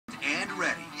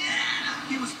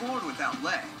was born without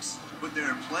legs, but there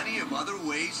are plenty of other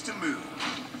ways to move.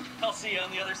 I'll see you on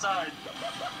the other side.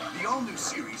 The all-new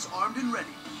series, Armed and Ready,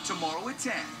 tomorrow at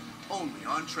 10, only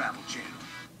on Travel Channel.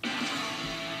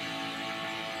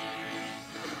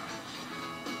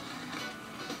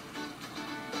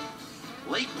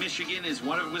 Lake Michigan is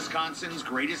one of Wisconsin's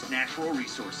greatest natural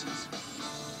resources.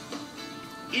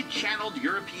 It channeled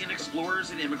European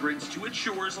explorers and immigrants to its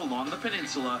shores along the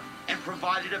peninsula and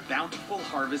provided a bountiful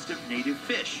harvest of native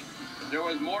fish. There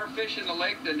was more fish in the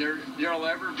lake than there'll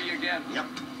ever be again. Yep.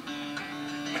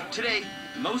 Today,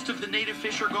 most of the native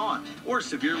fish are gone or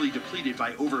severely depleted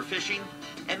by overfishing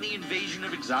and the invasion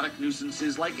of exotic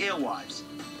nuisances like alewives,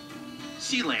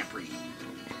 sea lamprey,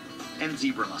 and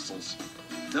zebra mussels.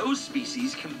 Those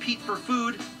species compete for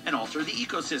food and alter the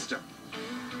ecosystem.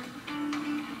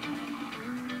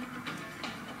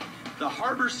 The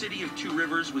harbor city of Two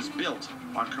Rivers was built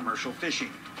on commercial fishing.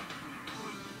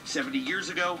 70 years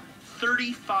ago,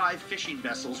 35 fishing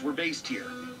vessels were based here.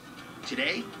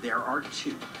 Today, there are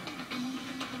 2.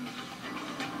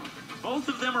 Both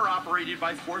of them are operated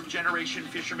by fourth-generation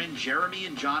fishermen Jeremy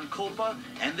and John Kulpa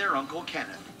and their uncle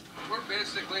Kenneth. We're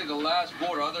basically the last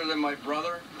boat other than my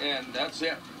brother, and that's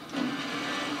it.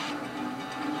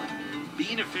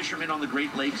 Being a fisherman on the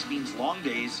Great Lakes means long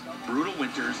days, brutal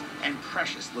winters, and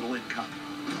precious little income.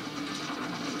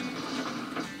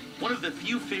 One of the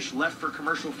few fish left for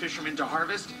commercial fishermen to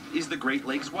harvest is the Great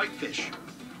Lakes whitefish.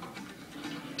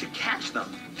 To catch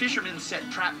them, fishermen set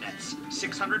trap nets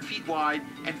 600 feet wide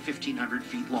and 1,500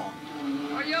 feet long.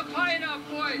 Are you up high enough,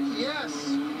 boys? Yes.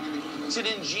 It's an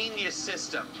ingenious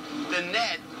system. The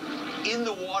net in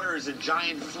the water is a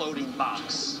giant floating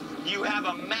box. You have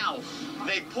a mouth.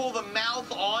 They pull the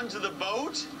mouth onto the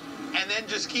boat and then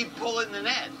just keep pulling the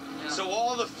net. So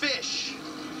all the fish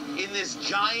in this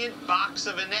giant box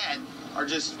of a net are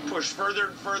just pushed further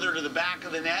and further to the back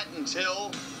of the net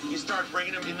until you start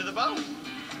bringing them into the boat.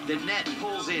 The net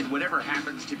pulls in whatever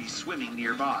happens to be swimming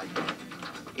nearby,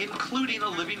 including a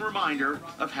living reminder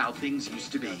of how things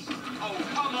used to be. Oh,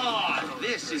 come on!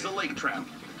 This is a lake trout.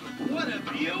 What a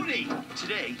beauty!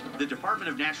 Today, the Department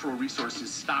of Natural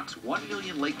Resources stocks 1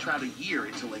 million lake trout a year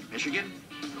into Lake Michigan,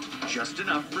 just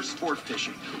enough for sport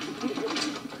fishing.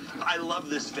 I love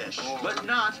this fish. But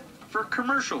not for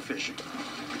commercial fishing.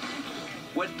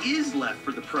 What is left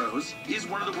for the pros is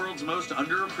one of the world's most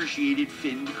underappreciated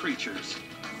finned creatures,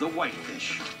 the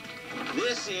whitefish.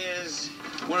 This is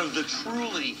one of the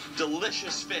truly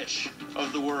delicious fish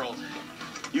of the world.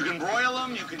 You can broil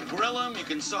them, you can grill them, you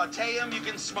can saute them, you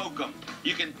can smoke them,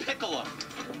 you can pickle them.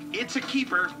 It's a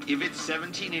keeper if it's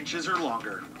 17 inches or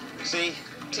longer. See,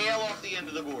 tail off the end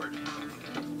of the board.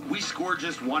 We score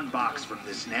just 1 box from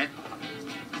this net.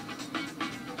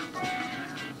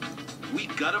 We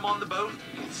gut them on the boat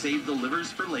and save the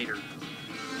livers for later.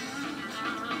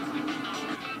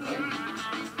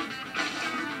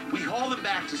 We haul them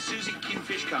back to Susie-Q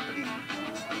Fish Company,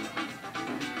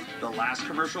 the last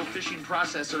commercial fishing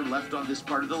processor left on this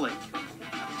part of the lake,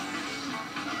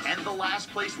 and the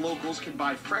last place locals can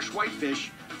buy fresh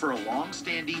whitefish for a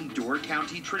long-standing Door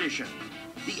County tradition,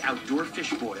 the outdoor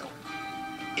fish boil.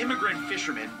 Immigrant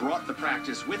fishermen brought the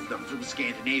practice with them from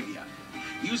Scandinavia,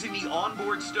 using the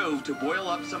onboard stove to boil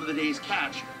up some of the day's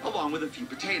catch along with a few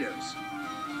potatoes.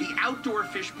 The outdoor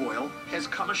fish boil has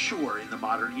come ashore in the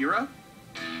modern era.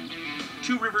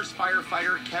 Two Rivers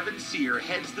firefighter Kevin Sear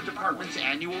heads the department's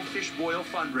annual fish boil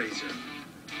fundraiser.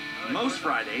 Most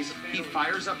Fridays, he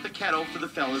fires up the kettle for the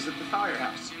fellas at the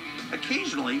firehouse.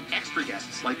 Occasionally, extra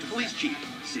guests like the police chief,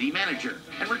 city manager,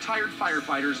 and retired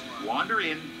firefighters wander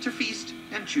in to feast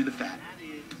and chew the fat.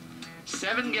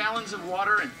 7 gallons of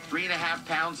water and 3.5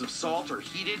 pounds of salt are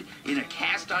heated in a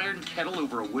cast iron kettle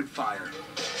over a wood fire.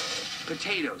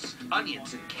 Potatoes,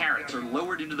 onions, and carrots are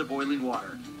lowered into the boiling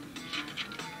water.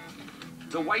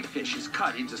 The whitefish is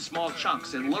cut into small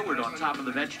chunks and lowered on top of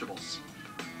the vegetables.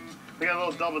 We got a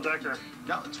little double-decker.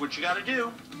 No, that's what you gotta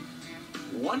do.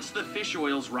 Once the fish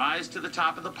oils rise to the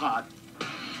top of the pot,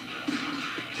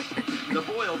 the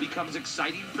boil becomes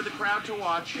exciting for the crowd to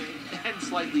watch and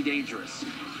slightly dangerous.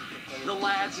 The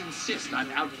lads insist I'm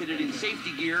outfitted in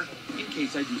safety gear in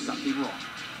case I do something wrong.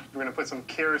 We're going to put some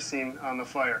kerosene on the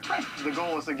fire. Right. The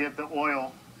goal is to get the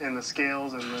oil and the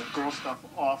scales and the gross stuff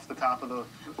off the top of the...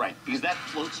 Right, because that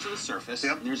floats to the surface.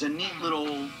 Yep. There's a neat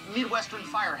little Midwestern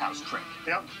firehouse trick.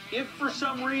 Yep. If for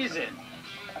some reason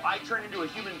I turn into a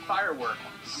human firework,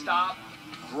 stop,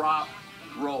 drop,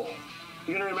 roll.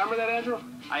 You going to remember that, Andrew?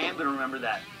 I am going to remember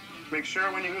that. Make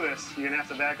sure when you do this, you're going to have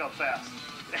to back up fast.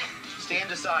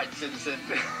 Stand aside, citizen.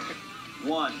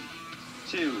 1,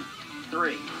 2,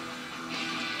 3.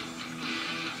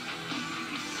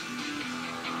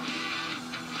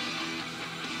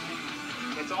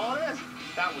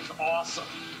 That was awesome.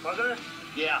 Was it?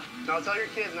 Yeah. Now tell your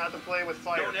kids not to play with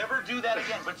fire. Don't ever do that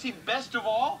again. But see, best of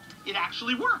all, it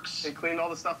actually works. They cleaned all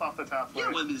the stuff off the top Yeah,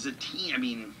 first. well, there's a team. I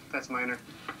mean, That's minor.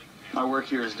 my work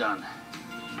here is done.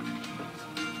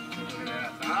 Look at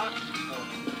that, huh?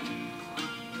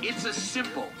 It's a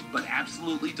simple but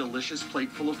absolutely delicious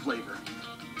plate full of flavor.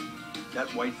 That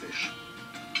whitefish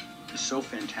is so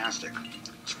fantastic.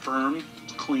 It's firm,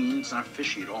 it's clean, it's not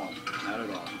fishy at all. Not at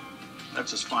all.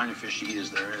 That's as fine a fish to eat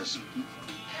as there is.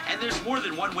 And there's more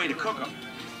than one way to cook them.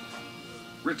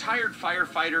 Retired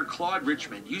firefighter Claude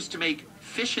Richmond used to make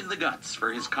fish in the guts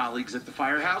for his colleagues at the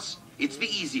firehouse. It's the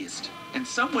easiest, and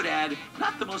some would add,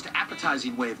 not the most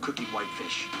appetizing way of cooking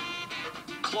whitefish.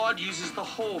 Claude uses the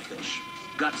whole fish,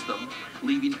 guts them,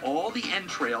 leaving all the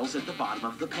entrails at the bottom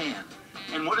of the pan.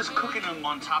 And what does cooking them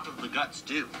on top of the guts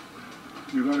do?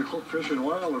 You gotta cook fish in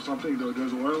oil or something, though.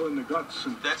 There's oil in the guts.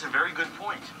 And That's a very good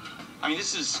point. I mean,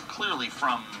 this is clearly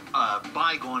from a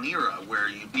bygone era where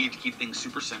you need to keep things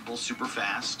super simple, super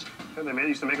fast. Yeah, they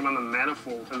used to make them on the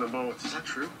manifold in the boats. Is that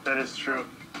true? That is true.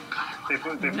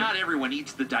 Not everyone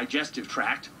eats the digestive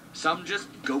tract. Some just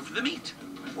go for the meat,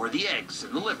 or the eggs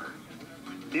and the liver.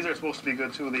 These are supposed to be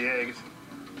good too, the eggs.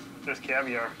 There's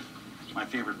caviar. My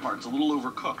favorite part. It's a little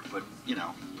overcooked, but, you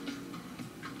know.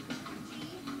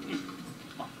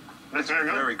 That's very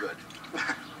good. Very good.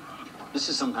 This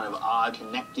is some kind of odd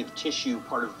connective tissue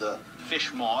part of the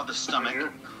fish maw, the stomach. Right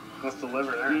here. That's the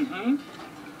liver there. Mm-hmm.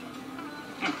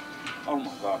 Oh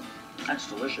my God, that's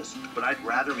delicious. But I'd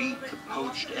rather eat the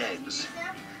poached eggs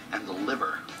and the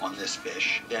liver on this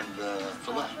fish than the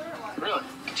fillet. Really?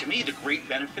 To me, the great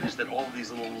benefit is that all of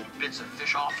these little bits of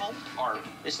fish offal are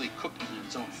basically cooked in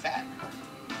its own fat.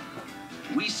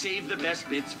 We save the best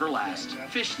bits for last.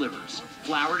 Fish livers,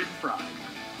 floured and fried.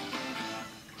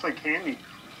 It's like candy.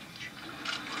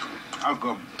 How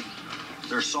good.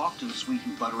 They're soft and sweet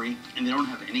and buttery, and they don't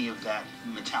have any of that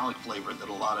metallic flavor that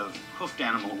a lot of hoofed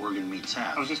animal organ meats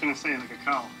have. I was just going to say, like a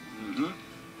cow. Mm-hmm.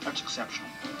 That's exceptional.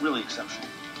 Really exceptional.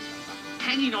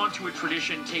 Hanging on to a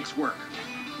tradition takes work.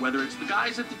 Whether it's the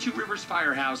guys at the Two Rivers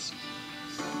Firehouse